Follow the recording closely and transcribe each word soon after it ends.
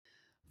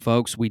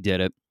Folks, we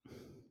did it.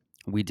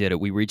 We did it.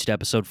 We reached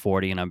episode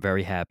 40, and I'm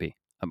very happy.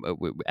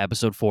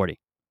 Episode 40,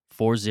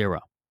 40.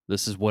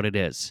 This is what it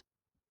is.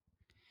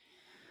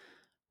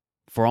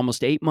 For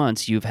almost 8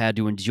 months, you've had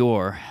to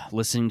endure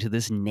listening to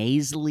this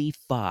nasally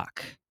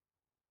fuck,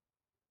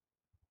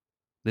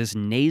 this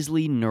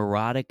nasally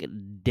neurotic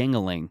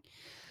dingaling,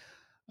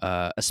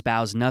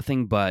 espouse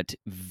nothing but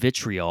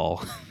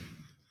vitriol,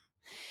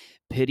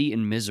 pity,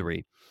 and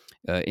misery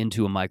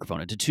into a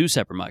microphone, into two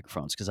separate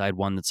microphones, because I had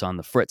one that's on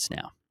the fritz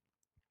now.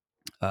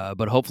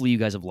 But hopefully you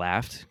guys have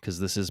laughed, because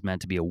this is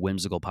meant to be a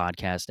whimsical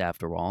podcast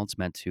after all. It's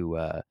meant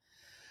to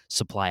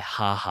supply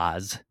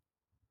ha-has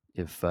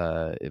if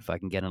I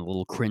can get in a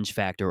little cringe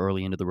factor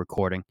early into the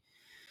recording.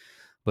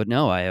 But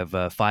no, I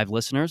have 5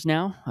 listeners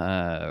now.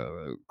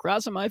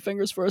 Crossing my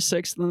fingers for a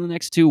 6th in the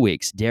next 2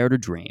 weeks. Dare to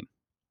dream.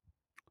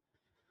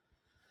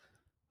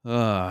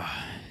 Yeah,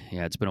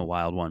 it's been a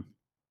wild one.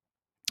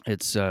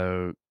 It's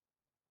no,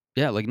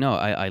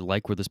 I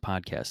like where this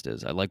podcast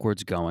is. I like where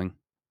it's going,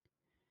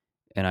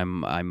 and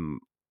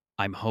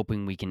I'm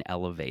hoping we can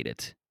elevate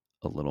it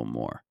a little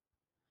more.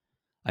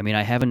 I mean,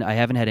 I haven't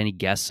had any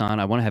guests on.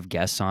 I want to have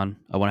guests on.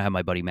 I want to have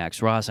my buddy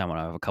Max Ross. I want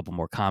to have a couple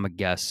more comic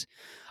guests.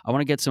 I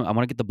want to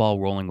get the ball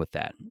rolling with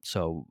that,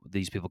 so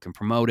these people can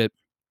promote it,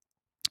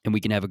 and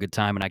we can have a good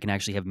time, and I can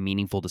actually have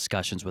meaningful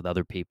discussions with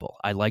other people.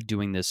 I like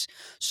doing this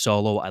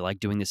solo. I like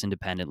doing this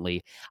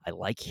independently. I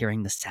like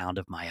hearing the sound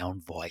of my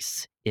own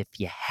voice. If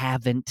you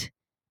haven't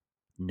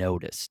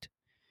noticed.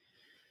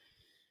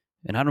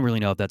 And I don't really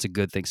know if that's a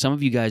good thing. Some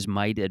of you guys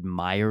might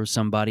admire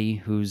somebody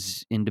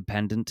who's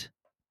independent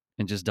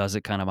and just does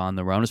it kind of on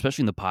their own,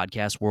 especially in the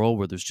podcast world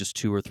where there's just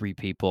 2 or 3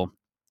 people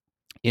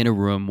in a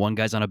room. One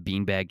guy's on a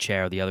beanbag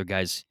chair, the other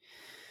guy's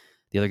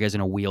in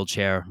a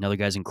wheelchair, another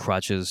guy's in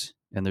crutches,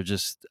 and they're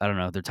just, I don't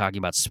know, they're talking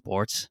about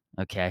sports.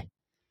 Okay.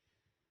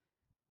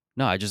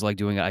 No, I just like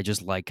doing it. I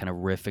just like kind of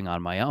riffing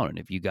on my own. And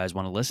if you guys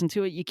want to listen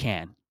to it, you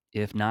can.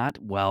 If not,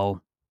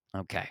 well,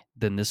 okay.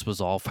 Then this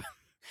was all for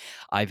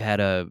I've had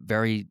a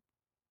very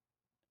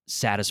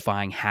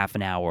satisfying half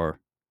an hour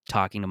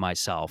talking to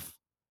myself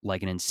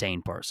like an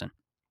insane person.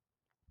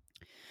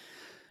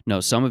 No,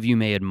 some of you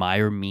may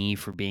admire me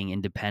for being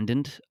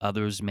independent.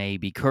 Others may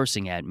be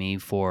cursing at me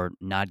for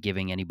not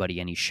giving anybody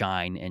any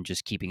shine and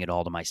just keeping it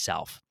all to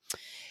myself.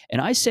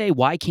 And I say,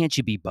 why can't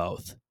you be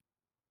both?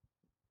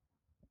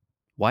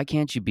 Why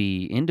can't you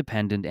be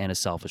independent and a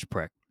selfish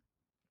prick?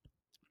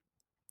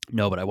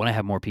 No, but I want to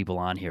have more people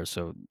on here,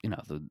 so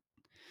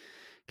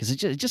because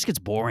it just gets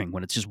boring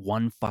when it's just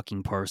one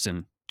fucking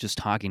person just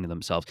talking to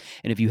themselves.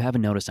 And if you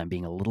haven't noticed, I'm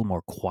being a little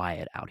more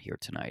quiet out here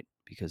tonight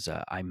because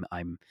I'm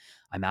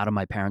out of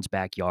my parents'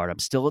 backyard. I'm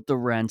still at the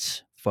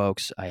rent,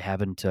 folks. I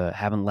haven't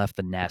left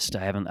the nest.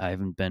 I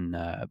haven't been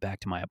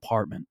back to my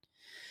apartment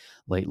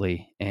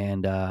lately,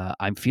 and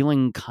I'm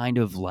feeling kind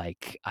of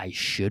like I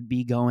should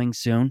be going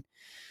soon.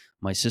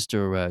 My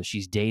sister,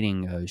 she's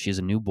dating. She has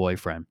a new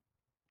boyfriend.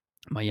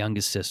 My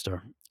youngest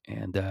sister,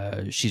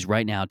 and she's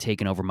right now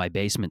taking over my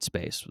basement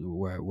space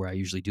where I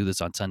usually do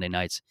this on Sunday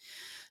nights.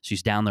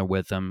 She's down there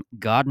with them.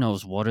 God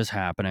knows what is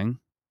happening,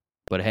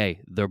 but hey,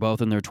 they're both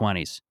in their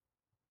 20s.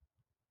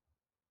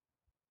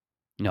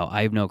 No,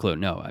 I have no clue.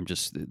 No, I'm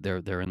just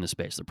they're in the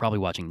space. They're probably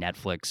watching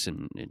Netflix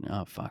and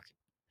oh fuck,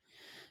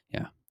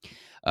 yeah.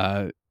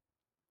 Uh,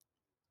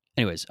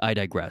 Anyways, I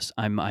digress.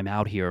 I'm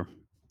out here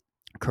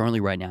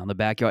currently right now in the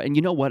backyard, and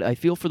you know what? I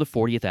feel for the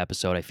 40th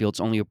episode, I feel it's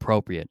only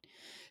appropriate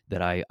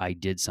that I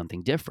did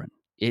something different.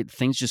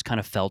 Things just kind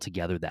of fell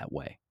together that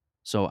way.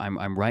 So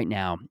I'm right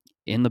now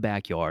in the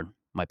backyard,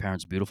 my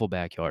parents' beautiful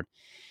backyard,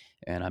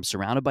 and I'm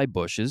surrounded by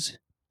bushes,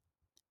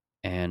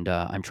 and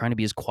I'm trying to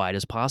be as quiet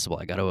as possible.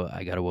 I got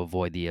to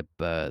avoid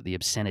the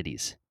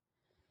obscenities.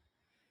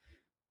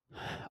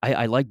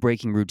 I like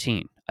breaking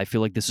routine. I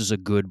feel like this is a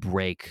good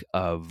break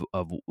of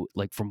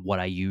like from what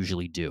I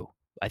usually do.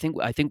 I think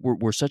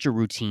we're such a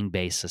routine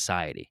based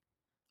society.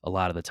 A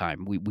lot of the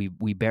time,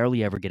 we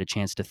barely ever get a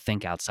chance to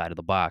think outside of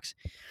the box.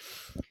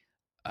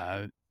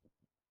 Uh,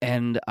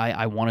 and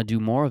I want to do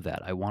more of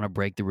that. I want to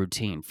break the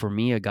routine. For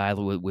me, a guy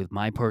with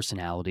my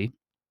personality,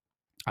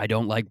 I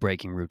don't like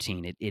breaking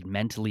routine. It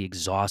mentally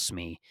exhausts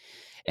me,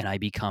 and I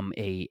become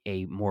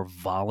a more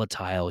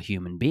volatile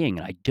human being,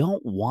 and I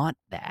don't want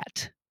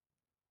that.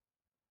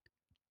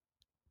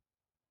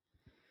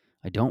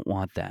 I don't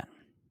want that.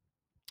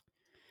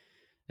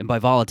 And by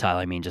volatile,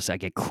 I mean just I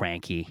get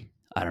cranky.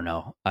 I don't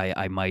know.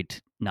 I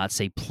might not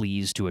say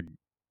please to a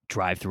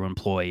drive-through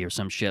employee or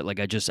some shit. Like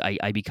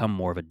I become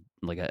more of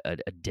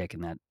a dick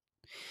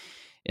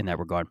in that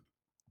regard.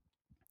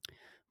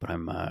 But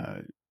I'm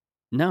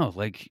no,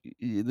 like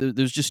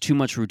there's just too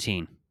much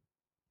routine.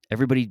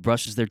 Everybody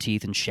brushes their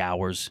teeth and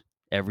showers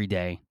every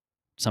day.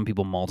 Some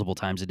people multiple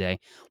times a day.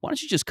 Why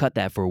don't you just cut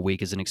that for a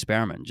week as an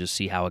experiment and just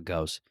see how it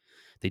goes?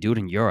 They do it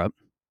in Europe.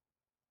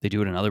 They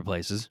do it in other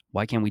places.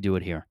 Why can't we do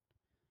it here?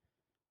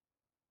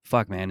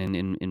 Fuck, man.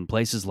 In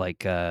places like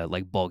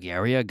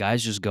Bulgaria,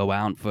 guys just go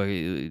out for.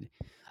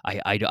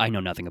 I know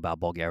nothing about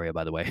Bulgaria,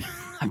 by the way.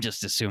 I'm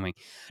just assuming.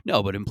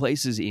 No, but in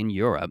places in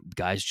Europe,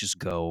 guys just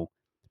go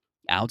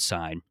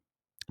outside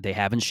They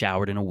haven't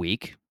showered in a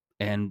week,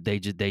 and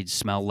they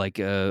smell like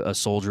a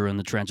soldier in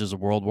the trenches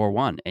of World War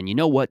One. And you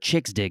know what?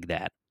 Chicks dig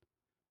that.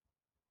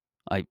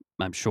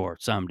 I'm sure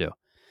some do.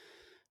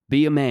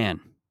 Be a man.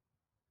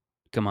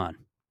 Come on,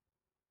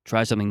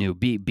 try something new.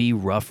 Be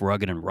rough,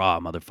 rugged, and raw,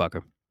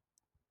 motherfucker.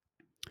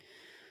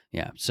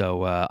 Yeah.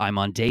 So I'm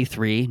on day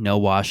 3, no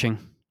washing,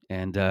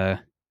 and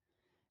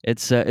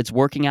it's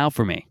working out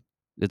for me.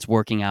 It's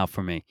working out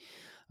for me.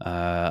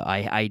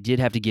 I did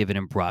have to give it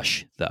in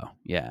brush though.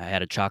 Yeah, I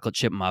had a chocolate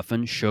chip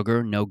muffin,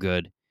 sugar, no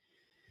good,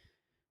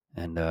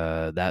 and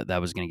that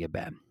was gonna get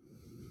bad.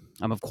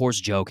 I'm of course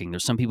joking.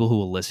 There's some people who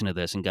will listen to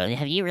this and go,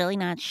 "Have you really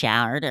not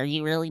showered? Are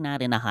you really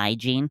not into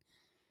hygiene?"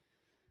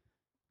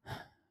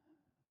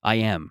 I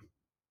am.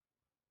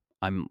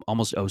 I'm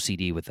almost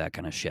OCD with that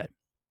kind of shit.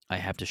 I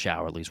have to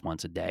shower at least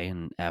once a day,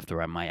 and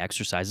after my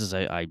exercises,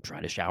 I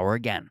try to shower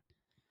again.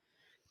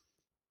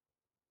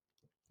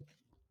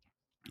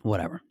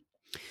 Whatever.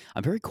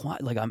 I'm very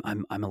quiet. Like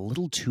I'm a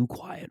little too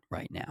quiet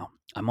right now.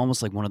 I'm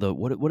almost like one of the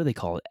what do they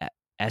call it?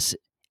 S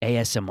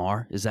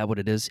ASMR? Is that what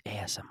it is?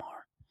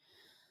 ASMR.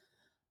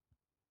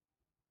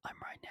 I'm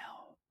right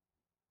now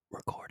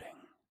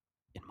recording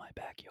in my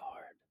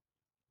backyard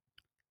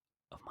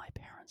of my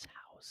parents'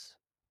 house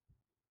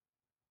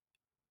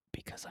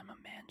because I'm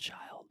a man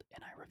child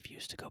and I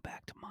refuse to go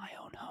back to my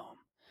own home.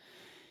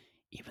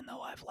 Even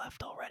though I've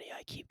left already,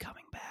 I keep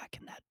coming back,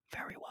 and that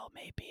very well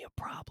may be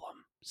a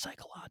problem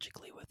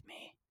psychologically with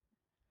me.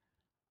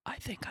 I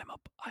think I'm a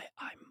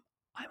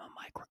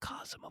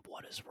microcosm of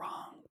what is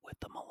wrong with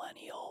the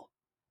millennial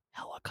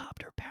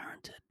helicopter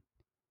parented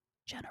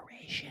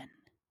generation.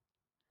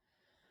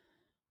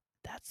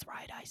 That's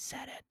right, I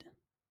said it.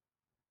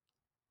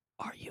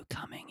 Are you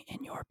coming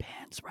in your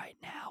pants right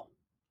now?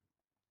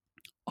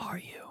 Are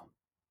you?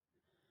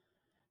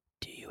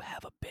 Do you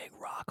have a big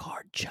rock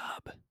hard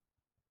chub?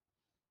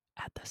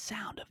 At the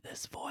sound of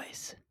this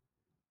voice.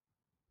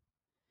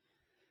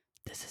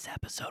 This is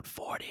episode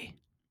 40.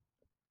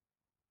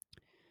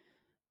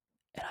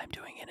 And I'm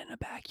doing it in a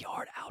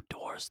backyard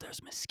outdoors.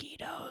 There's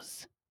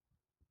mosquitoes.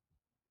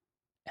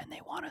 And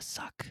they want to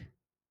suck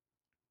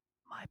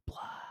my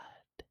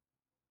blood.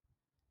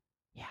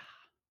 Yeah.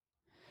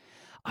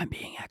 I'm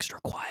being extra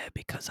quiet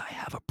because I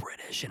have a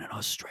British and an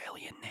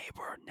Australian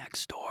neighbor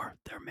next door.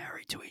 They're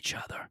married to each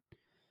other,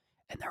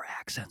 and their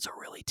accents are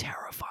really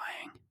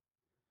terrifying.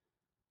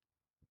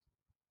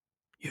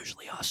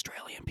 Usually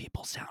Australian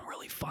people sound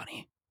really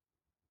funny,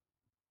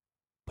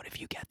 but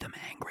if you get them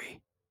angry,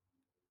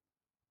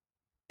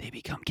 they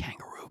become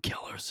kangaroo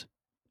killers.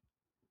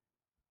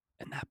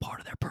 And that part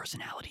of their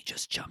personality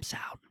just jumps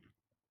out.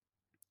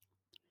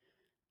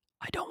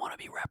 I don't want to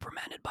be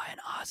reprimanded by an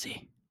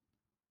Aussie.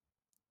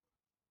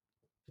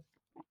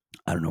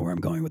 I don't know where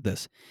I'm going with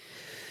this.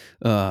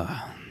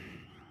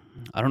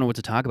 I don't know what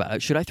to talk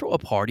about. Should I throw a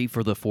party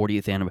for the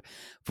 40th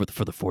for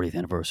the 40th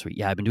anniversary?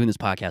 Yeah, I've been doing this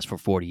podcast for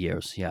 40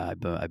 years. Yeah,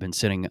 I've been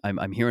sitting.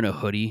 I'm here in a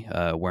hoodie,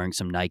 wearing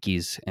some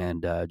Nikes,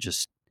 and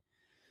just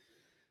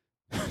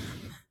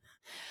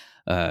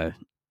yeah,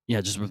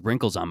 just with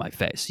wrinkles on my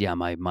face. Yeah,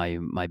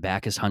 my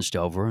back is hunched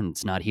over and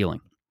it's not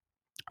healing.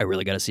 I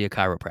really got to see a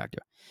chiropractor.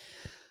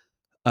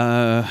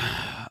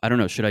 I don't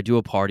know. Should I do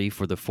a party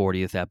for the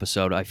 40th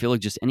episode? I feel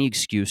like just any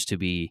excuse to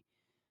be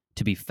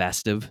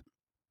festive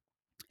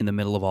in the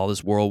middle of all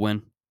this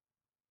whirlwind.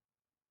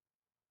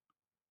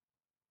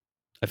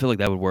 I feel like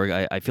that would work.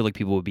 I feel like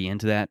people would be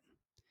into that.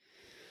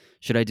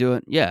 Should I do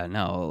it? Yeah,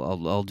 no,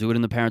 I'll do it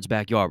in the parents'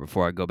 backyard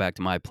before I go back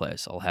to my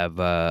place. I'll have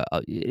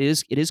it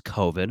is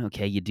COVID.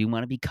 Okay, you do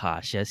want to be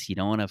cautious. You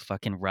don't want to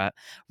fucking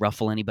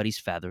ruffle anybody's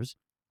feathers.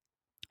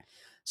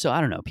 So I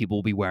don't know. People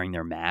will be wearing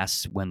their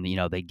masks when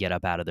they get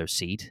up out of their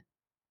seat.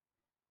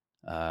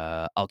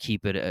 I'll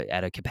keep it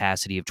at a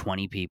capacity of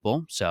 20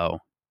 people. So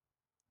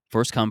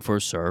first come,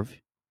 first serve.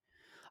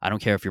 I don't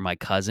care if you're my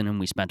cousin and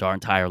we spent our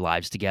entire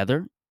lives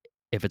together.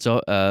 If it's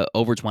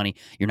over 20,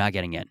 you're not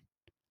getting in.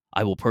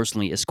 I will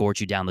personally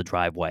escort you down the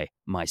driveway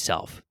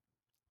myself.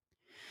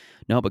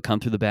 No, but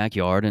come through the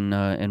backyard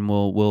and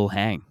we'll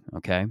hang.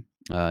 Okay.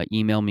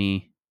 Email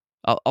me.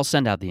 I'll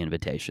send out the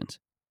invitations.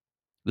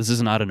 This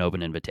is not an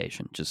open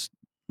invitation. Just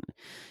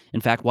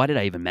in fact, why did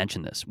I even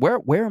mention this?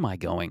 Where am I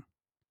going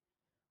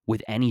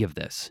with any of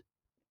this?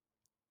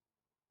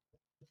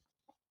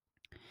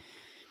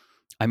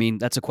 I mean,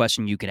 that's a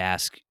question you could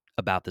ask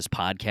about this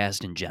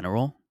podcast in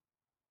general,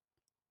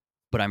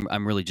 but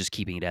I'm really just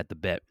keeping it at the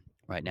bit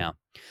right now.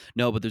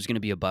 No, but there's going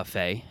to be a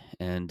buffet,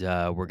 and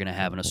we're going to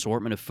have an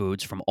assortment of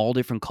foods from all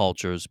different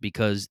cultures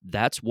because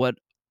that's what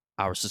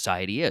our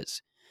society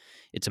is.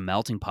 It's a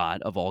melting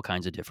pot of all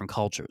kinds of different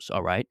cultures.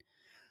 All right,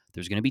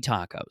 there's going to be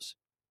tacos.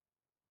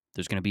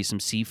 There's going to be some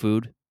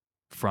seafood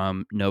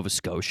from Nova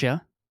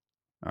Scotia.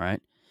 All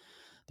right,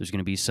 there's going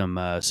to be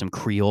some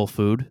Creole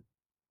food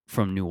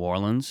from New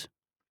Orleans.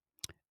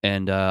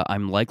 And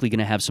I'm likely going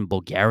to have some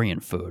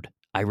Bulgarian food.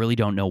 I really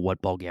don't know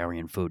what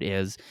Bulgarian food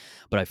is,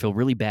 but I feel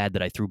really bad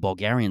that I threw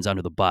Bulgarians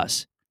under the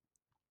bus.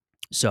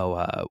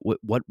 So,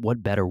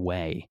 what better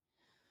way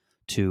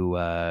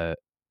to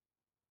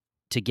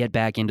get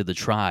back into the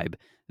tribe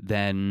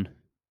than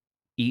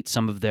eat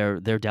some of their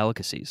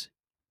delicacies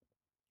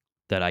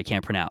that I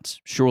can't pronounce,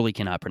 surely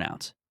cannot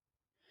pronounce.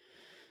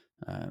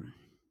 Um,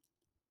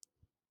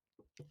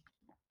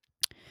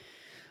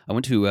 I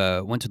went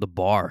to the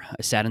bar.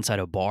 I sat inside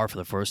a bar for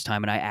the first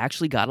time, and I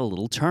actually got a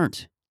little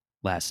turned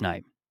last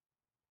night.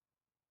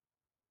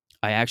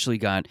 I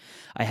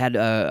had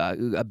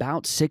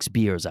about 6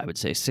 beers, I would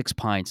say, 6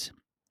 pints,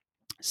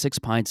 6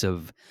 pints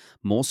of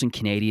Molson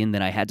Canadian.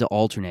 Then I had to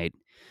alternate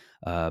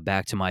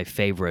back to my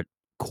favorite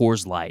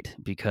Coors Light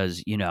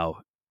because you don't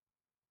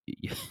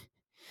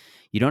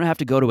have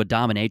to go to a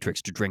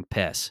dominatrix to drink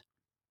piss.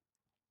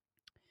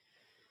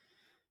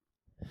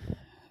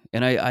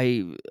 And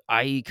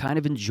I kind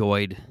of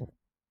enjoyed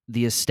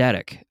the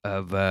aesthetic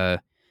of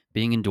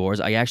being indoors.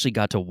 I actually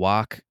got to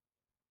walk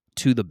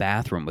to the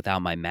bathroom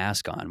without my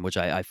mask on, which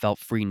I felt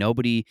free.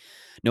 Nobody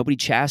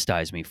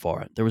chastised me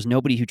for it. There was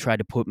nobody who tried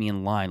to put me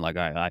in line like,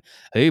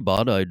 hey,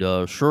 bud,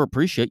 I'd sure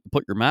appreciate you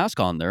put your mask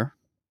on there.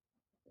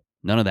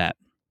 None of that.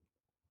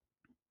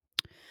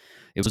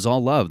 It was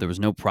all love. There was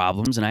no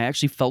problems, and I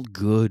actually felt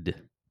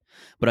good.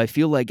 But I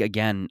feel like,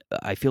 again,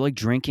 I feel like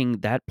drinking,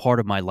 that part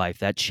of my life,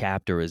 that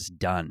chapter is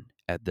done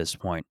at this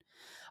point.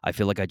 I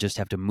feel like I just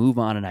have to move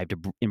on and I have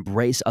to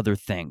embrace other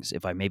things.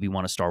 If I maybe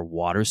want to start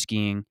water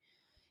skiing,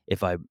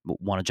 if I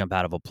want to jump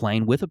out of a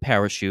plane with a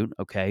parachute,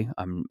 okay,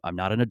 I'm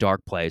not in a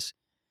dark place.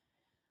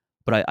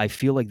 But I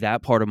feel like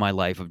that part of my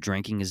life of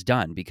drinking is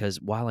done because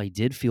while I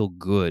did feel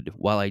good,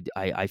 while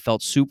I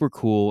felt super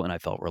cool and I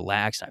felt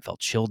relaxed, and I felt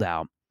chilled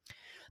out,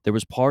 there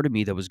was part of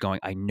me that was going,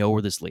 I know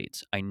where this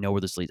leads. I know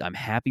where this leads. I'm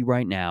happy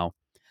right now.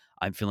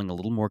 I'm feeling a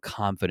little more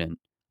confident.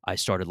 I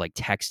started like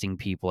texting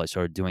people. I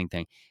started doing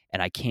things,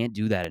 and I can't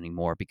do that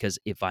anymore because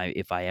if I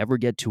ever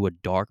get to a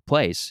dark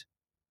place,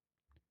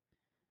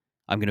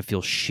 I'm gonna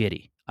feel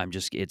shitty.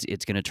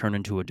 It's gonna turn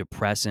into a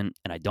depressant,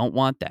 and I don't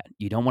want that.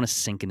 You don't want to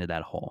sink into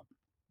that hole.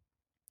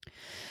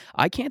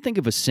 I can't think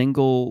of a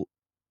single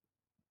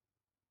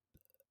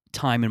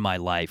time in my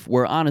life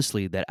where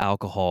honestly that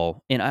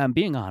alcohol, and I'm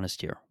being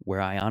honest here, where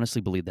I honestly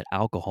believe that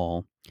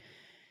alcohol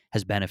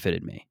has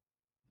benefited me.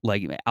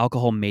 Like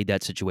alcohol made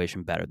that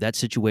situation better. That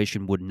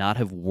situation would not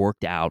have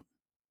worked out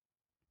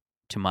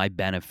to my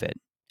benefit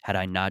had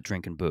I not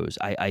drinking booze.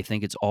 I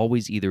think it's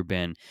always either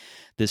been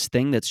this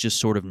thing that's just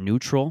sort of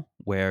neutral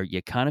where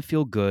you kind of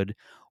feel good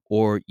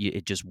or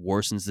it just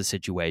worsens the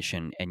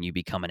situation and you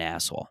become an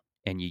asshole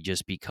and you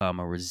just become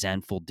a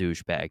resentful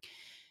douchebag.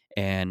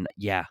 And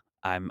yeah,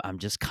 I'm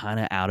just kind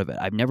of out of it.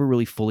 I've never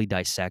really fully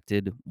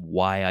dissected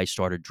why I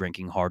started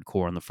drinking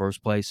hardcore in the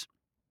first place.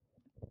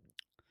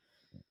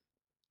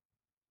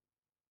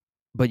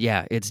 But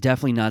yeah, it's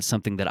definitely not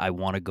something that I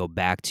want to go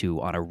back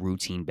to on a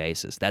routine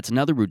basis. That's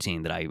another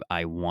routine that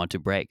I want to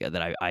break,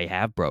 that I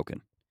have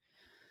broken.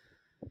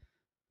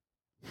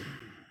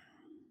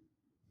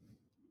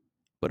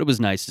 But it was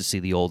nice to see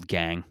the old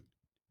gang.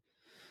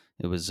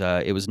 It was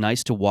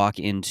nice to walk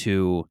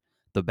into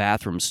the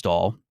bathroom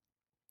stall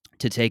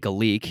to take a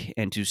leak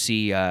and to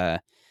see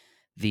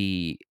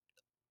the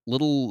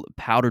little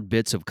powdered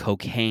bits of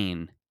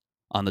cocaine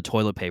on the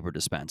toilet paper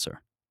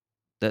dispenser.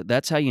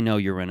 That's how you know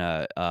you're in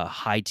a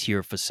high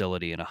tier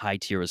facility, in a high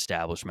tier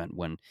establishment,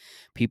 when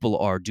people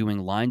are doing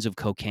lines of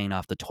cocaine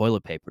off the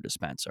toilet paper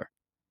dispenser.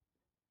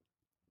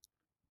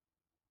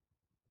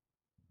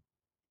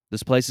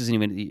 This place isn't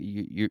even,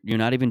 you're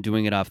not even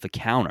doing it off the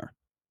counter.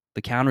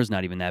 The counter's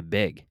not even that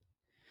big.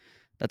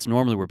 That's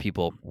normally where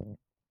people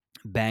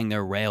bang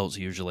their rails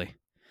usually.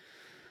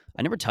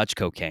 I never touched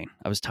cocaine.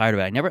 I was tired of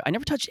it. I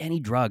never touched any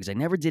drugs. I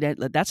never did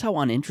it. That's how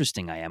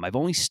uninteresting I am. I've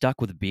only stuck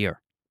with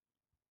beer.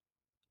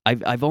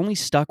 I've only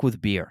stuck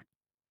with beer.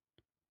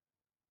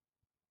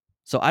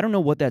 So I don't know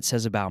what that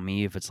says about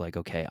me if it's like,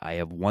 okay, I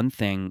have one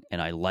thing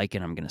and I like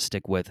it, I'm going to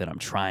stick with it. I'm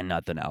trying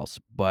nothing else.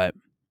 But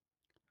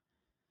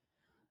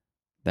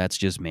that's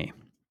just me.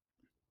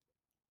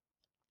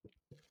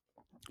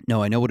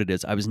 No, I know what it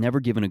is. I was never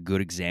given a good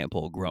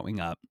example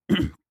growing up.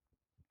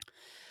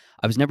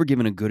 I was never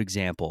given a good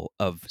example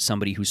of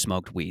somebody who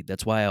smoked weed.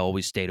 That's why I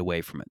always stayed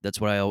away from it.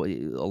 That's what a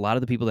lot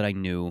of the people that I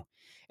knew,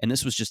 and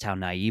this was just how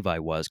naive I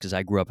was because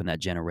I grew up in that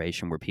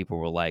generation where people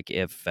were like,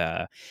 if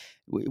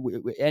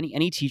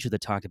any teacher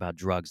that talked about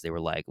drugs, they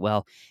were like,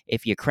 well,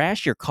 if you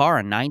crashed your car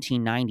in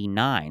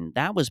 1999,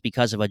 that was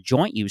because of a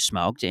joint you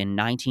smoked in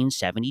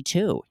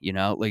 1972.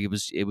 Like it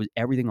was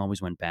everything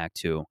always went back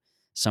to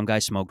some guy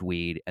smoked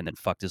weed and then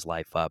fucked his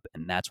life up,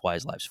 and that's why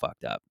his life's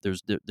fucked up.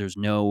 There's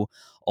no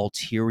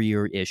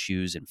ulterior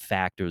issues and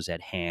factors at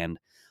hand.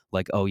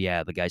 Like, oh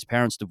yeah, the guy's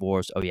parents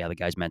divorced. Oh yeah, the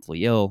guy's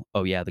mentally ill.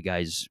 Oh yeah, the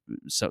guy's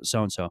so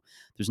and so.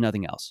 There's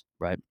nothing else,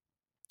 right?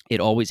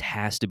 It always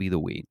has to be the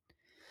weed.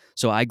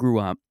 So I grew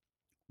up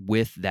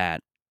with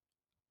that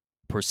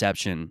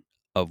perception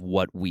of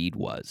what weed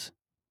was.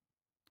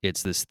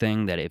 It's this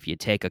thing that if you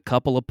take a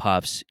couple of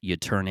puffs, you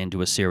turn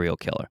into a serial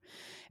killer.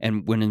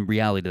 And when in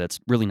reality, that's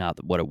really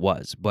not what it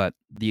was. But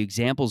the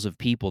examples of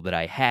people that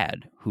I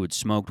had who had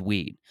smoked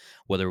weed,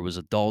 whether it was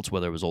adults,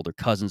 whether it was older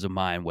cousins of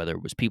mine, whether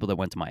it was people that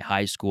went to my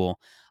high school,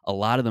 a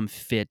lot of them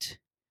fit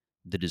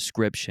the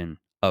description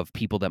of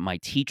people that my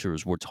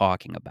teachers were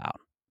talking about.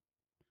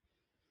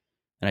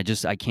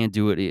 and I can't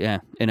do it. Yeah,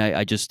 and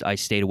I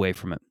stayed away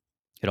from it.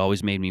 It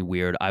always made me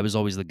weird. I was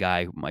always the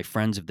guy. My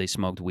friends, if they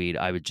smoked weed,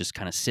 I would just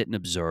kind of sit and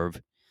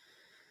observe.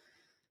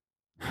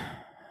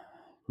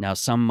 Now,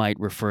 some might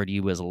refer to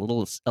you as a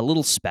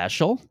little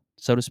special,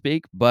 so to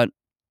speak, but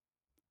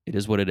it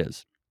is what it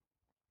is.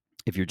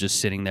 If you're just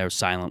sitting there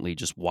silently,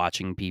 just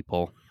watching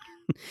people,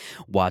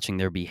 watching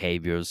their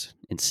behaviors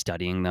and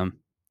studying them,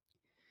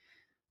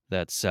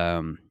 that's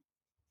yeah,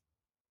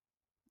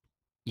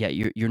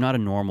 you're not a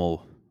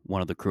normal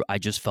one of the crew. I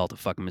just felt a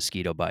fucking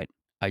mosquito bite.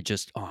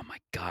 Oh my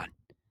god.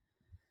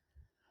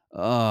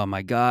 Oh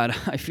my god.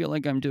 I feel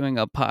like I'm doing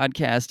a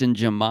podcast in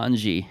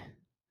Jumanji.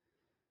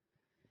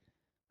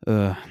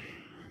 Uh,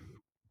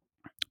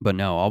 but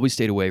no, always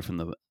stayed away from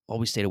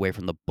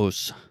the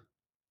bush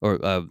or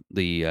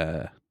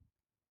the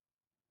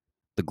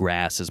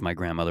grass, as my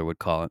grandmother would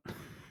call it.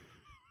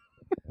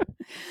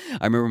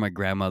 I remember my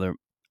grandmother,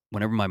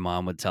 whenever my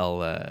mom would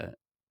tell her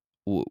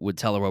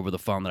over the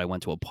phone that I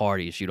went to a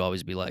party, she'd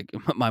always be like,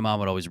 my mom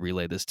would always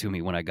relay this to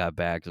me when I got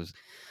back. It was,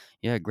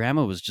 yeah,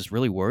 grandma was just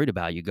really worried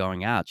about you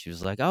going out. She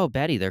was like, oh,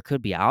 Betty, there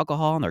could be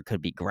alcohol and there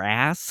could be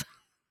grass.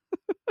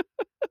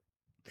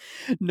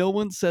 No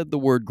one said the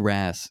word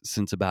grass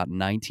since about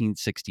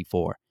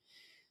 1964.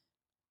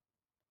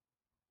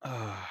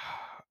 God,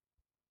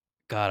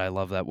 I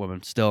love that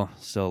woman. Still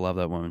love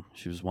that woman.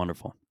 She was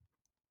wonderful.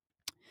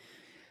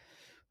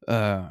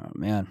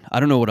 Man, I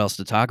don't know what else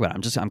to talk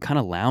about. I'm kind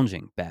of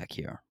lounging back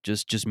here.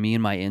 Just me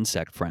and my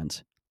insect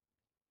friends.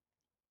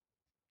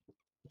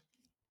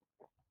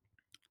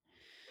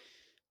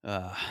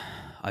 Uh,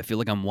 I feel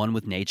like I'm one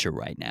with nature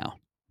right now.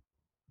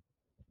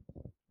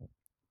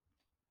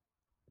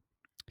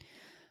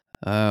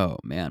 Oh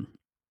man,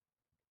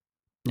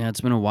 yeah, it's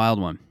been a wild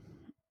one.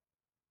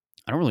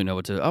 I don't really know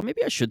what to. Oh,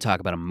 maybe I should talk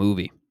about a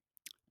movie.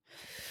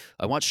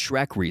 I watched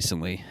Shrek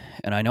recently,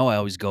 and I know I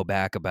always go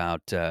back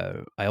about.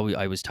 I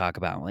always talk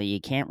about. Well, you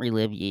can't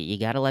relive. You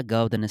got to let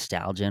go of the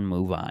nostalgia and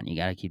move on. You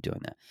got to keep doing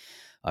that.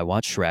 I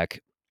watched Shrek.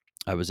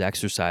 I was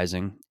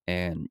exercising,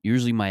 and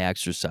usually my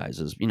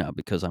exercises,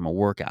 because I'm a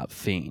workout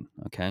fiend.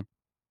 Okay,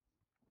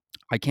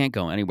 I can't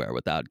go anywhere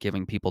without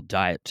giving people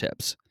diet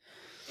tips.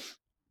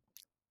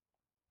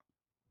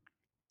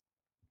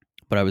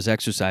 But I was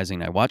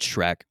exercising. I watched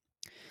Shrek.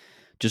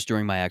 Just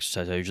during my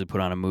exercise, I usually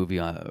put on a movie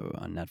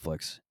on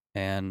Netflix.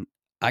 And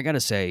I got to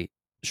say,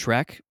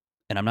 Shrek,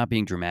 and I'm not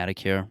being dramatic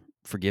here,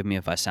 forgive me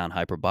if I sound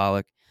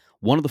hyperbolic,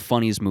 one of the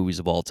funniest movies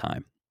of all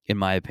time, in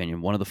my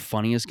opinion. One of the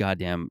funniest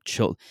goddamn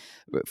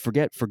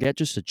forget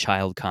just a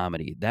child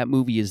comedy. That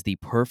movie is the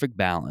perfect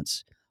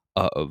balance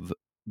of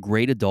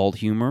great adult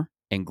humor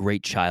and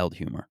great child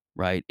humor,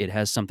 right? It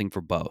has something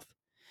for both.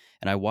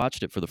 And I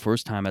watched it for the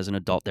first time as an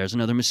adult. There's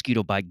another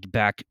mosquito bite.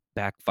 Back,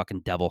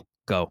 fucking devil.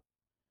 Go.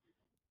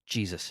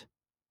 Jesus.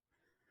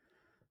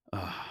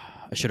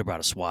 I should have brought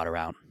a swatter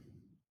out.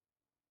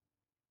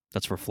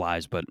 That's for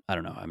flies, but I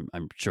don't know.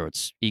 I'm sure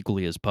it's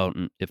equally as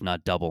potent, if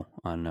not double,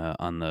 on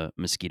the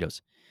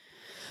mosquitoes.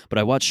 But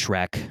I watched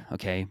Shrek.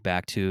 Okay,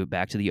 back to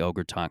the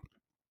ogre talk.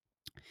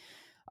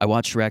 I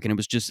watched Shrek, and it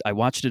was just I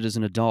watched it as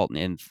an adult,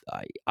 and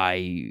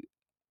I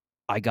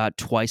got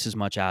twice as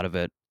much out of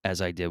it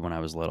as I did when I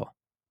was little.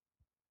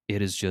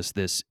 It is just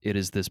this. It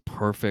is this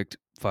perfect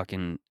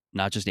fucking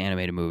not just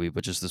animated movie,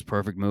 but just this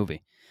perfect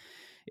movie.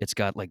 It's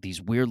got like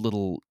these weird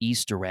little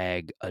Easter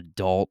egg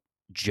adult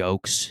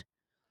jokes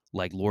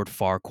like Lord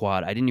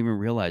Farquaad. I didn't even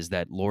realize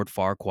that Lord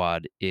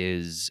Farquaad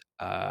is,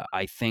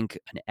 I think,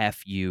 an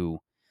FU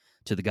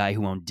to the guy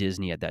who owned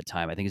Disney at that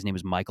time. I think his name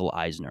was Michael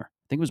Eisner.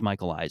 I think it was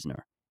Michael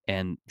Eisner.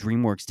 And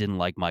DreamWorks didn't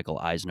like Michael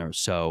Eisner,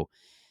 so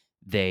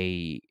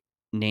they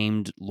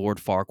named Lord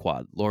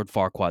Farquaad. Lord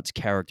Farquaad's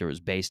character is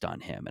based on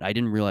him. And I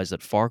didn't realize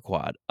that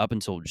Farquaad, up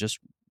until just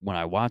when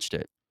I watched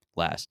it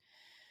last,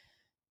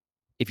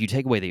 if you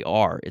take away the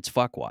R, it's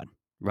fuckwad,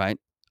 right?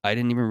 I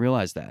didn't even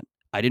realize that.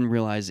 I didn't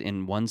realize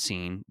in one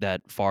scene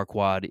that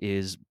Farquaad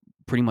is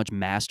pretty much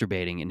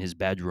masturbating in his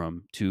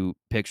bedroom to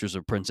pictures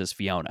of Princess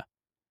Fiona.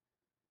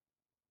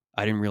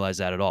 I didn't realize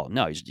that at all.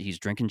 No, he's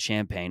drinking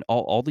champagne.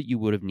 All that you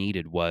would have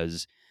needed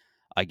was,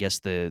 I guess,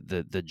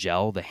 the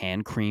gel, the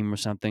hand cream or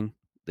something.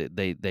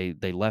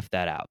 They left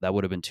that out. That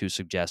would have been too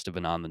suggestive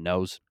and on the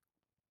nose.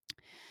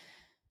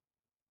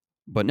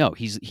 But no,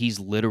 he's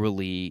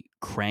literally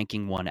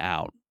cranking one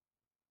out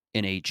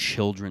in a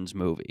children's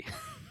movie.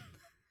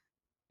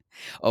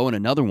 Oh, and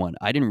another one.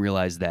 I didn't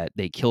realize that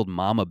they killed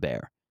Mama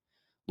Bear.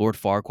 Lord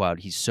Farquaad,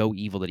 he's so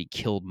evil that he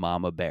killed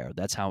Mama Bear.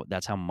 That's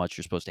how much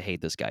you're supposed to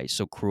hate this guy. He's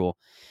so cruel.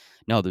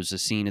 No, there's a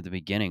scene at the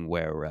beginning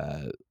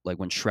where, like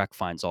when Shrek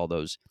finds all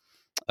those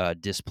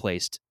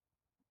displaced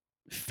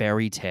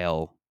fairy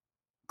tale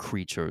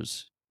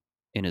creatures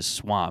in his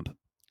swamp.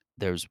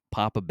 There's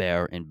Papa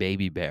Bear and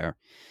Baby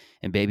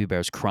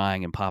Bear's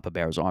crying in Papa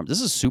Bear's arms.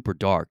 This is super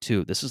dark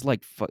too. This is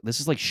like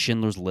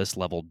Schindler's List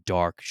level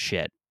dark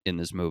shit in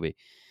this movie.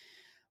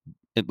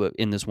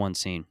 In this one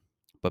scene.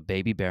 But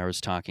Baby Bear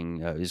is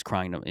is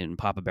crying in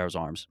Papa Bear's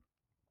arms.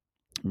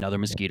 Another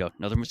mosquito.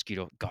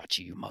 Got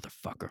you, you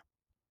motherfucker.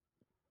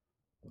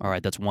 All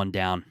right, that's one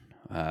down.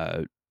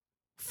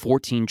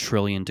 14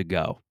 trillion to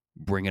go.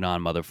 Bring it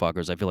on,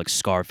 motherfuckers. I feel like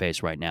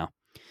Scarface right now.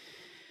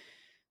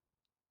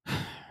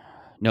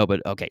 No,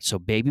 but okay, so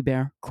Baby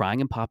Bear crying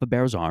in Papa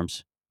Bear's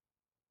arms,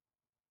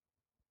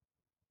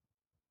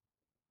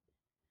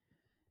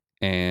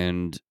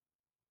 and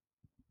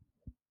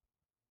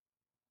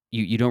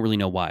you don't really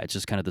know why. It's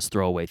just kind of this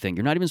throwaway thing.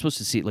 You're not even supposed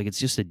to see it. Like, it's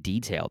just a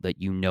detail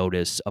that you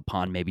notice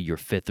upon maybe your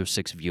fifth or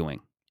sixth viewing,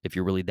 if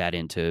you're really that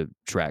into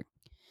Shrek.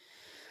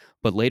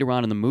 But later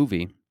on in the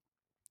movie,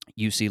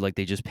 you see like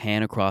they just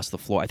pan across the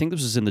floor. I think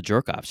this was in the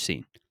jerk off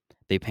scene.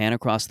 They pan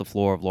across the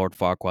floor of Lord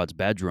Farquaad's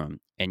bedroom,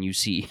 and you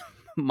see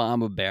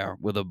Mama Bear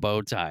with a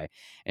bow tie,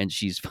 and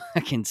she's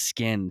fucking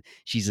skinned.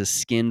 She's a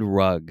skinned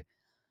rug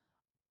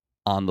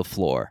on the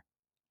floor,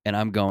 and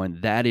I'm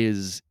going, that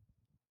is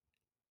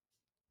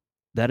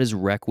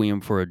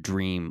Requiem for a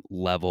Dream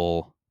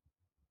level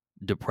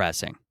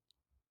depressing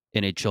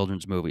in a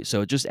children's movie.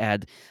 So it just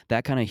adds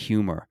that kind of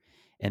humor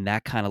and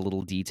that kind of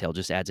little detail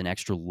just adds an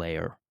extra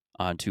layer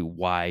onto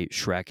why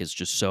Shrek is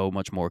just so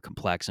much more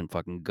complex and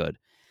fucking good.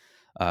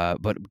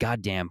 But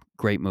goddamn,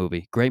 great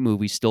movie. Great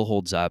movie, still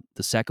holds up.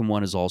 The second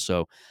one is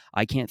also,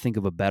 I can't think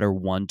of a better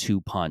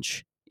 1-2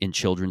 punch in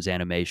children's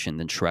animation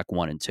than Shrek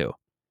 1 and 2.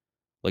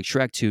 Like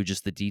Shrek 2,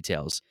 just the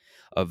details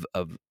of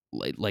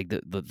like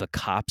the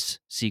cops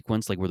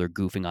sequence, like where they're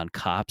goofing on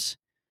cops,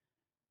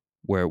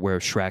 where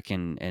Shrek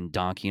and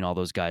Donkey and all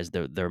those guys,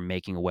 they're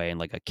making away in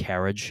like a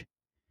carriage,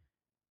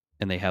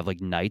 and they have like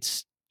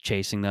knights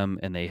chasing them,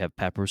 and they have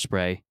pepper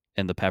spray,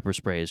 and the pepper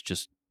spray is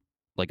just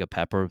like a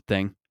pepper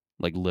thing,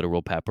 like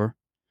literal pepper.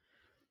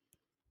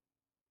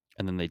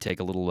 And then they take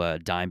a little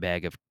dime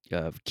bag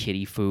of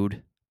kitty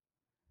food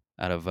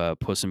out of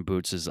Puss in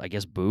Boots' I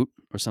guess boot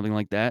or something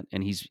like that,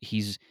 and he's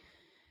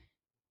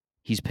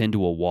pinned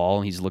to a wall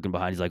and he's looking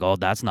behind. He's like, "Oh,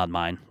 that's not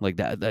mine." Like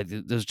that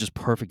there's just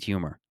perfect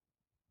humor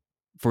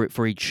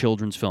for a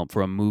children's film,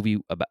 for a movie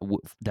about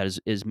that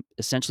is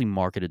essentially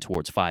marketed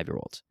towards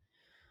 5-year-olds.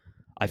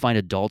 I find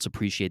adults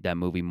appreciate that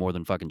movie more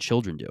than fucking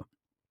children do,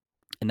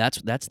 and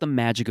that's the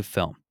magic of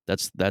film.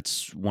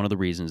 That's one of the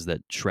reasons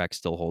that Shrek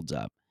still holds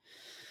up.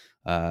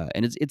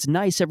 And it's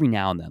nice every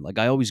now and then. Like,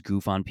 I always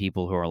goof on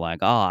people who are like,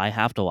 "Oh, I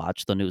have to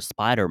watch the new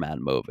Spider-Man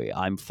movie.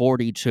 I'm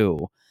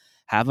 42,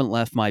 haven't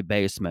left my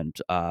basement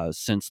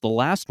since the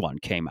last one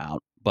came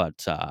out,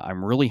 but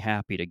I'm really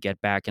happy to get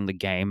back in the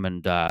game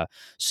and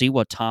see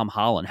what Tom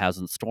Holland has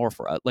in store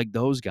for us." Like,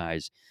 those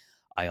guys,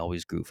 I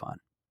always goof on.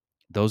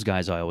 Those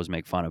guys I always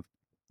make fun of.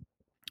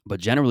 But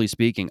generally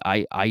speaking,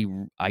 I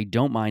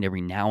don't mind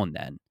every now and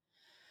then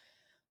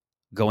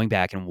going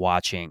back and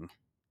watching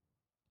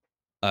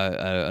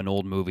an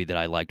old movie that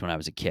I liked when I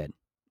was a kid.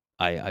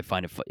 I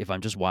find if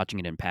I'm just watching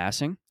it in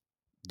passing,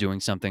 doing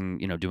something,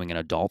 doing an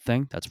adult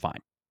thing, that's fine.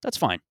 That's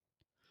fine.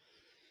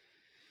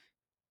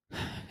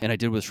 And I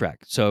did with Shrek,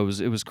 so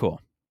it was cool.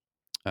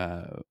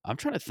 I'm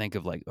trying to think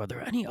of like, are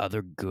there any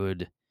other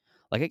good?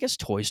 Like, I guess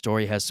Toy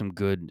Story has some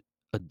good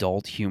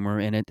adult humor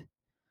in it.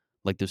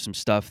 Like, there's some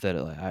stuff that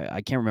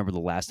I can't remember the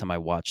last time I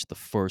watched the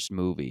first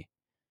movie,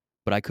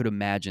 but I could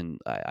imagine.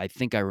 I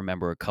think I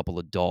remember a couple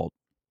adult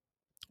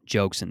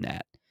jokes in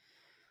that.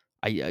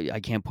 I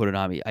can't put it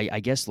on me.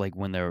 I guess like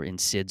when they're in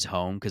Sid's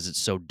home because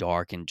it's so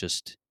dark and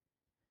just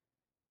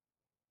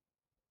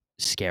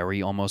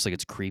scary, almost like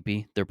it's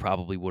creepy. There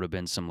probably would have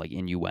been some like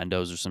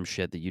innuendos or some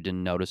shit that you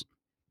didn't notice.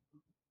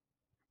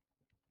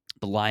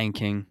 The Lion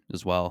King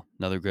as well,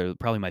 another good,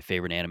 probably my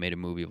favorite animated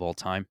movie of all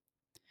time.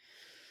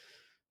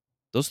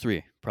 Those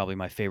three, probably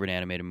my favorite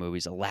animated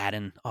movies.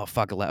 Aladdin, oh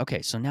fuck, Aladdin.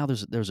 Okay, so now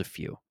there's a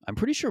few. I'm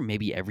pretty sure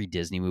maybe every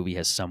Disney movie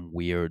has some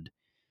weird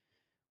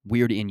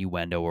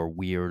innuendo or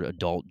weird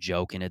adult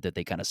joke in it that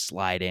they kind of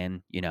slide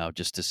in,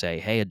 just to say,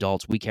 hey,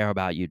 adults, we care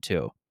about you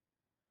too.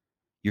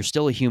 You're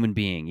still a human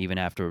being even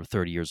after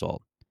 30 years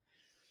old.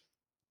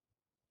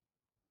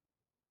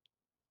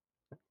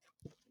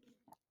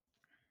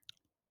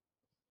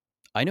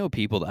 I know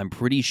people, I'm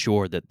pretty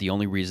sure that the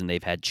only reason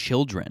they've had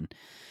children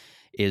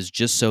is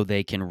just so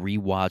they can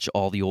rewatch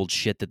all the old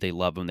shit that they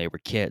loved when they were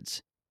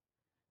kids.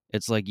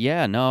 It's like,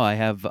 yeah, no, I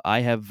have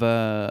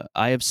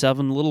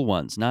 7 little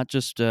ones, not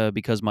just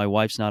because my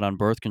wife's not on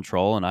birth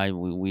control and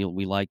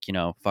we like,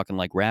 fucking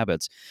like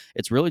rabbits.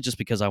 It's really just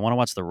because I want to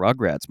watch the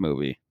Rugrats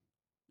movie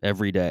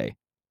every day.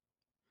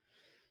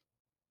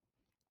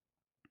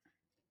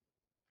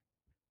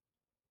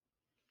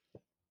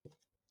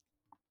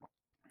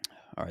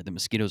 All right, the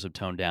mosquitoes have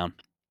toned down.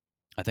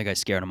 I think I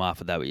scared them off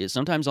with that.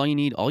 Sometimes all you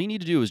need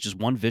to do is just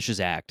one vicious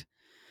act,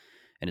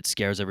 and it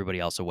scares everybody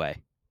else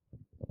away.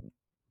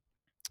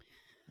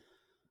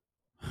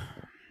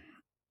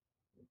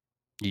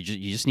 You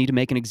just need to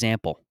make an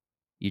example.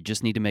 You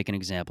just need to make an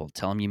example.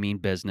 Tell them you mean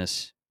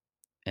business,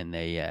 and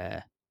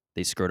they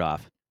skirt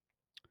off.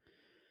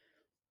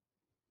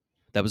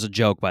 That was a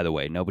joke, by the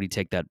way. Nobody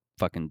take that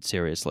fucking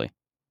seriously.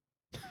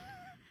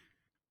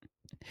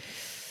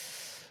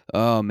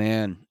 Oh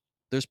man,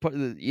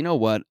 you know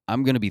what?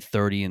 I'm gonna be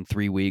 30 in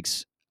 3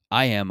 weeks.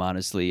 I am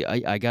honestly.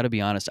 I got to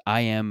be honest.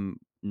 I am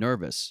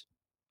nervous.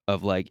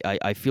 Of like,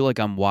 I feel like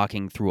I'm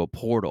walking through a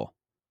portal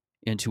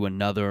into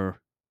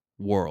another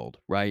world,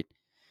 right?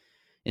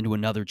 Into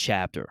another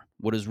chapter.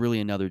 What is really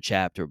another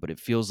chapter, but it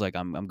feels like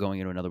I'm going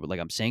into another, like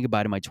I'm saying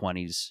goodbye to my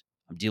 20s.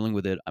 I'm dealing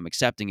with it. I'm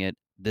accepting it.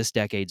 This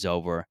decade's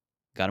over.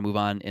 Got to move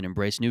on and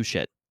embrace new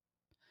shit.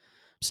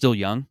 Still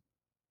young.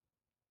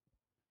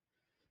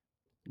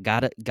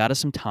 Got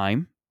some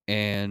time,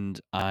 and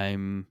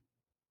I'm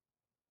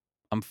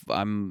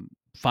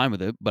fine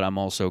with it, but I'm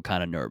also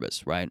kind of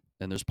nervous, right?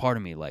 And there's part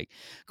of me like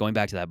going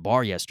back to that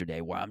bar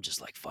yesterday where I'm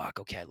just like, fuck,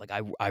 okay, like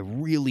I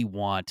really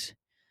want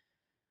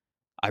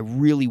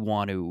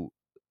to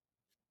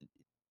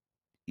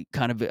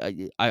kind of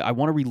I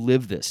want to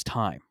relive this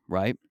time,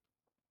 right?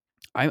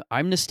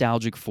 I'm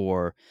nostalgic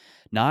for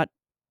not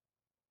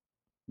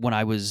when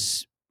I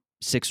was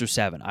 6 or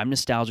 7. I'm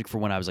nostalgic for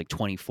when I was like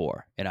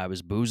 24 and I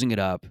was boozing it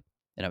up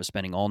and I was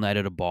spending all night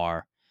at a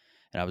bar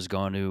and I was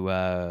going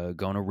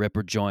to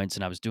ripper joints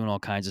and I was doing all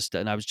kinds of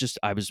stuff and I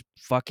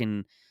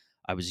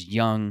was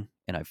young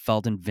and I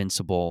felt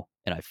invincible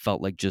and I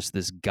felt like just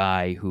this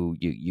guy who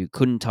you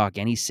couldn't talk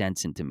any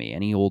sense into me.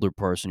 Any older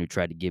person who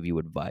tried to give you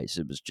advice,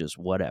 it was just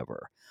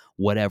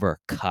whatever,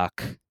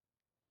 cuck,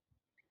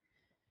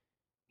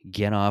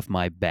 get off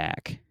my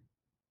back.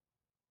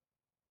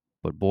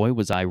 But boy,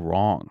 was I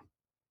wrong.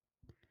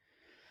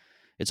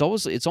 It's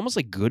almost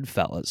like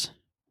Goodfellas,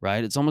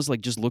 right? It's almost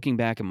like just looking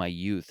back at my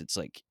youth.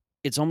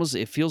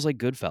 It feels like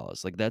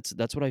Goodfellas. Like that's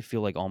what I feel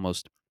like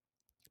almost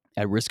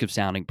at risk of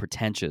sounding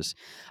pretentious.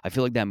 I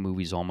feel like that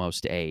movie's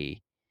almost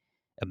a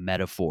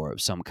metaphor of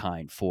some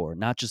kind for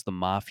not just the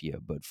mafia,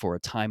 but for a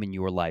time in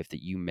your life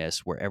that you miss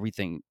where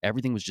everything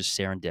was just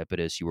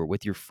serendipitous. You were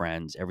with your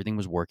friends, everything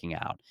was working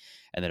out,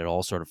 and then it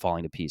all started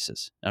falling to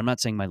pieces. And I'm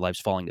not saying my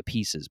life's falling to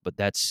pieces, but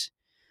that's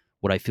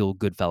what I feel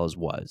Goodfellas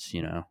was.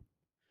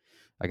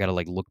 I got to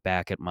like look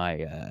back at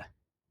my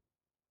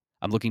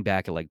I'm looking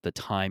back at like the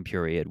time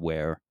period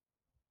where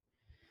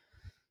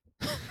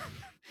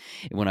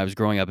when I was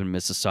growing up in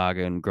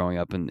Mississauga and growing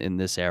up in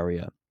this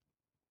area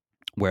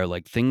where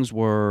like things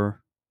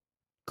were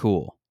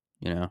cool.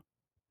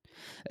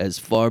 As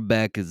far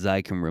back as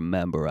I can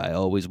remember, I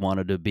always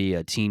wanted to be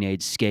a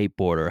teenage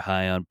skateboarder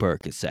high on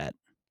Percocet.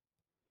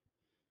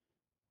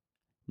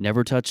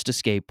 Never touched a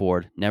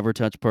skateboard, never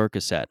touched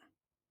Percocet.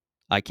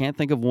 I can't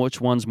think of which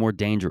one's more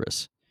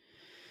dangerous.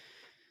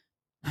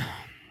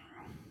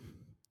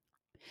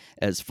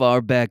 As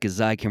far back as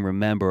I can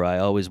remember, I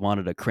always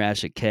wanted to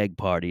crash a keg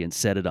party and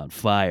set it on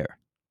fire.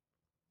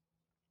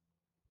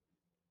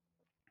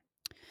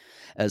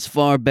 As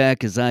far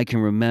back as I can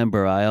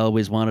remember, I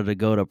always wanted to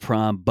go to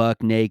prom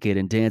buck naked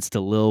and dance to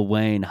Lil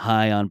Wayne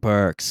high on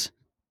perks.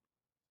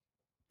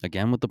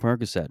 Again with the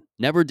Percocet.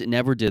 Never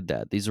did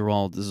that. This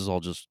is all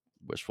just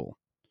wishful.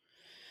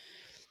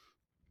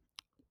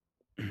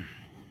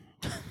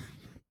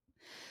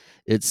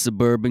 It's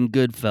suburban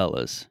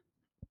Goodfellas.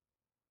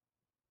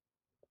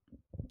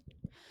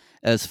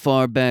 As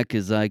far back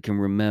as I can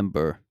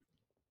remember.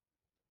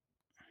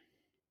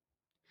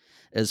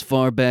 As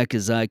far back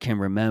as I can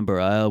remember,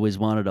 I always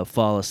wanted to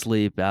fall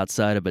asleep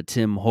outside of a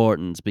Tim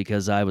Hortons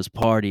because I was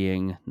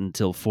partying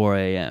until 4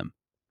 a.m.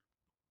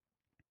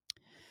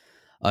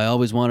 I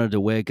always wanted to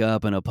wake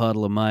up in a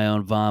puddle of my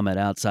own vomit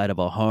outside of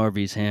a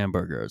Harvey's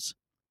Hamburgers.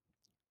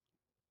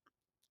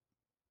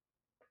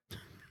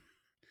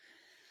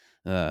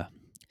 Uh,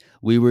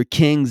 we were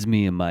kings,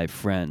 me and my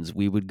friends.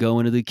 We would go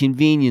into the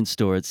convenience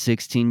store at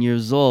 16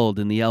 years old,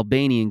 and the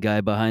Albanian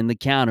guy behind the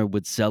counter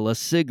would sell us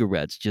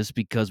cigarettes just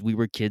because we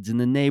were kids in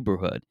the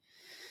neighborhood.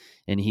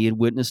 And he had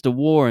witnessed a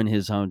war in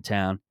his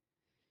hometown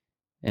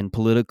and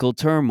political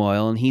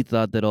turmoil, and he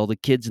thought that all the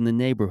kids in the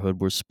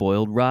neighborhood were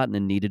spoiled rotten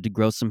and needed to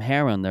grow some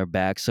hair on their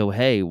back, so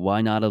hey,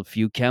 why not a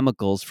few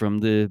chemicals from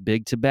the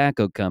big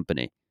tobacco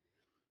company?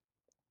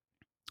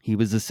 He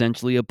was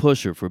essentially a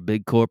pusher for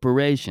big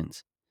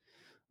corporations.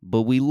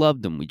 But we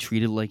loved him. We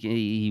treated like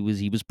he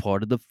was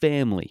part of the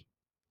family.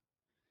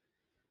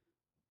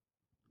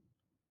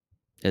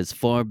 As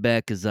far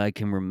back as I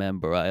can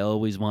remember, I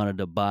always wanted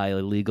to buy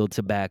illegal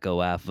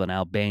tobacco off of an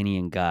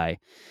Albanian guy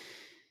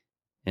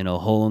in a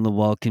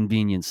hole-in-the-wall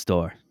convenience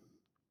store.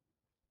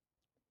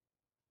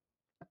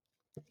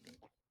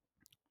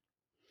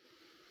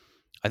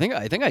 I think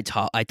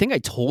I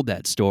told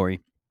that story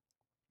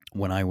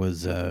when I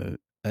was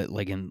I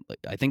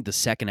think the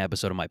second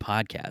episode of my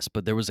podcast.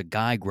 But there was a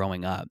guy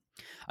growing up.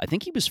 I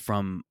think he was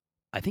from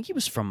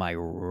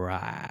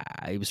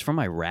Iraq. He was from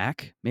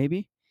Iraq,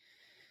 maybe.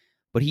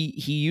 But he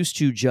used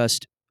to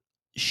just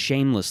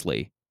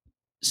shamelessly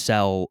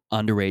sell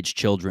underage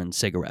children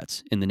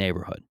cigarettes in the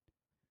neighborhood.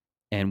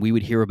 And we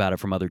would hear about it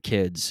from other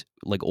kids,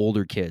 like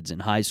older kids in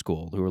high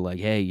school who were like,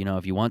 hey,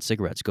 if you want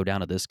cigarettes, go down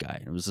to this guy.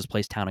 And it was this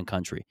place, Town and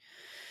Country.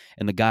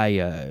 And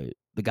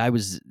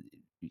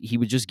he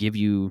would just give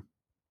you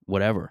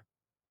whatever.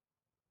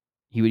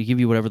 He would give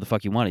you whatever the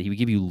fuck you wanted. He would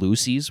give you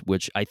Lucy's,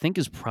 which I think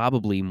is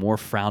probably more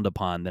frowned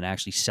upon than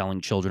actually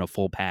selling children a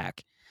full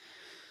pack.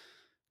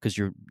 Because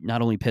you're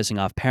not only pissing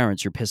off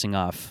parents, you're pissing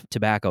off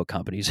tobacco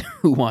companies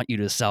who want you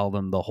to sell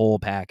them the whole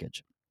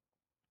package,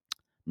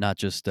 not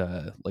just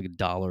like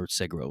 $1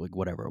 cigarette, like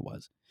whatever it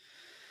was.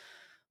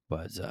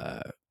 But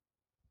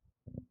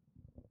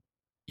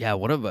Yeah,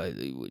 what of a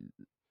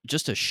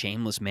just a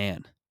shameless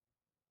man.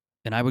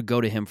 And I would go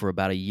to him for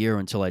about a year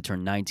until I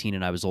turned 19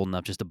 and I was old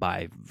enough just to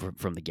buy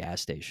from the gas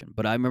station.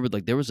 But I remember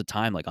like there was a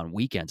time like on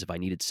weekends if I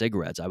needed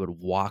cigarettes, I would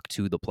walk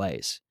to the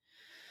place.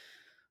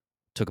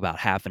 Took about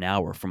half an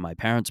hour from my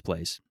parents'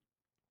 place.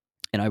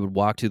 And I would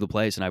walk to the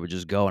place and I would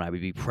just go and I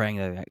would be praying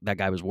that that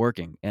guy was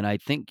working. And I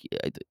think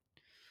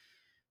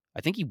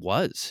he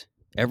was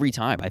every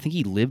time. I think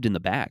he lived in the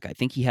back. I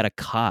think he had a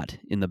cot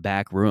in the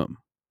back room.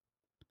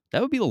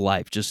 That would be the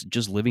life.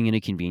 Just living in a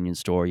convenience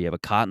store. You have a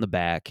cot in the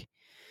back.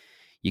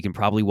 You can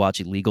probably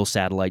watch illegal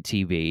satellite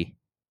TV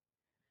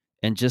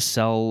and just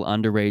sell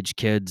underage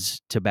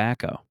kids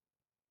tobacco.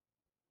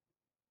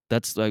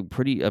 That's like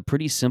a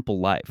pretty simple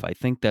life. I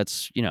think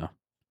that's,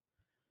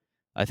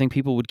 I think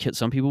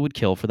some people would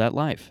kill for that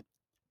life.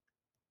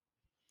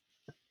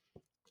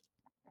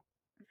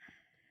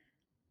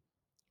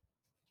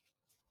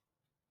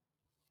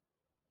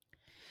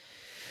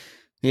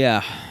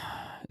 Yeah.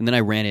 And then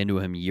I ran into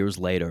him years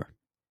later.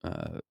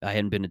 I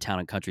hadn't been to Town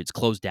and Country. It's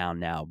closed down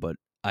now, but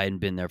I hadn't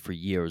been there for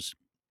years.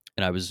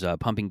 And I was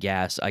pumping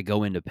gas. I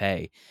go in to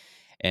pay,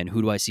 and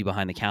who do I see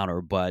behind the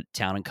counter but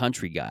Town and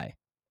Country guy?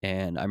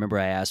 And I remember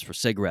I asked for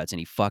cigarettes, and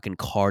he fucking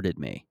carded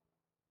me.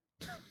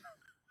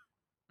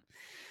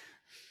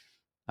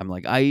 I'm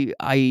like,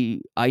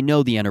 I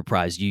know the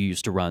enterprise you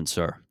used to run,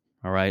 sir.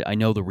 All right, I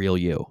know the real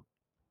you.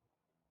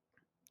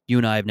 You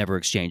and I have never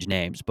exchanged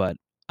names, but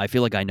I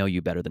feel like I know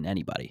you better than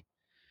anybody.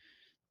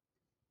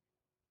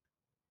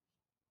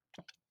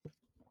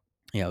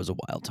 Yeah, it was a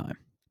wild time.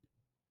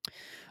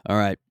 All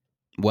right,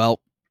 well,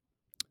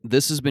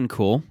 this has been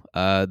cool.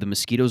 The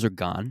mosquitoes are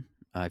gone.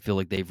 I feel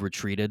like they've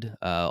retreated,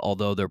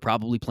 although they're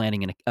probably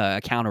planning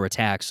a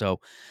counterattack, so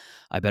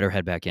I better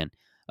head back in.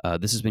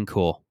 This has been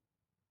cool.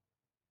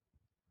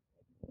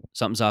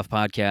 Something's Off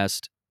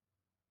podcast.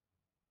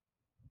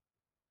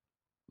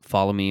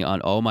 Follow me on.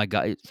 Oh my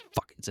god!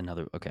 Fuck! It's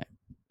another. Okay,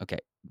 okay,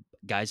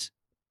 guys.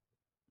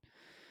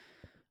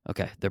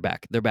 Okay, they're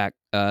back. They're back.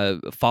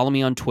 Follow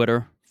me on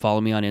Twitter.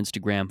 Follow me on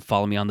Instagram.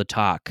 Follow me on the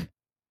Talk.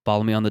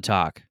 Follow me on the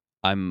Talk.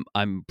 I'm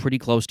pretty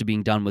close to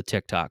being done with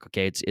TikTok.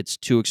 Okay, it's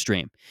too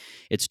extreme.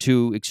 It's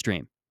too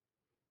extreme.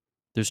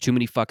 There's too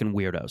many fucking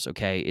weirdos.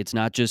 Okay, it's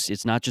not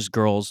just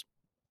girls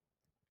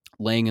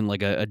laying in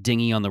like a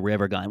dinghy on the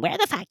river going, where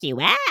the fuck you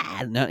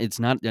at? No, it's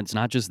not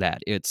just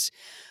that. It's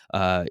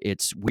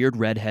weird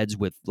redheads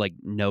with like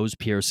nose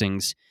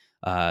piercings,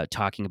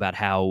 talking about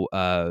how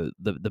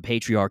the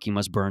patriarchy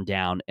must burn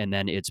down, and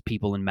then it's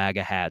people in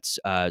MAGA hats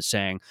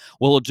saying,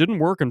 well, it didn't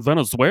work in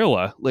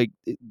Venezuela. Like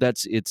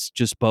it's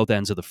just both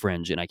ends of the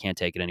fringe, and I can't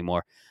take it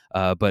anymore.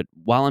 But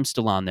while I'm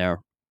still on there,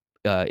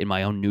 in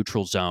my own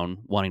neutral zone,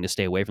 wanting to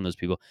stay away from those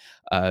people,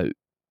 uh,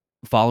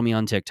 follow me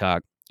on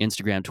TikTok,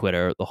 Instagram,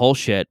 Twitter, the whole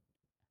shit.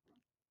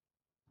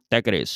 Take it easy.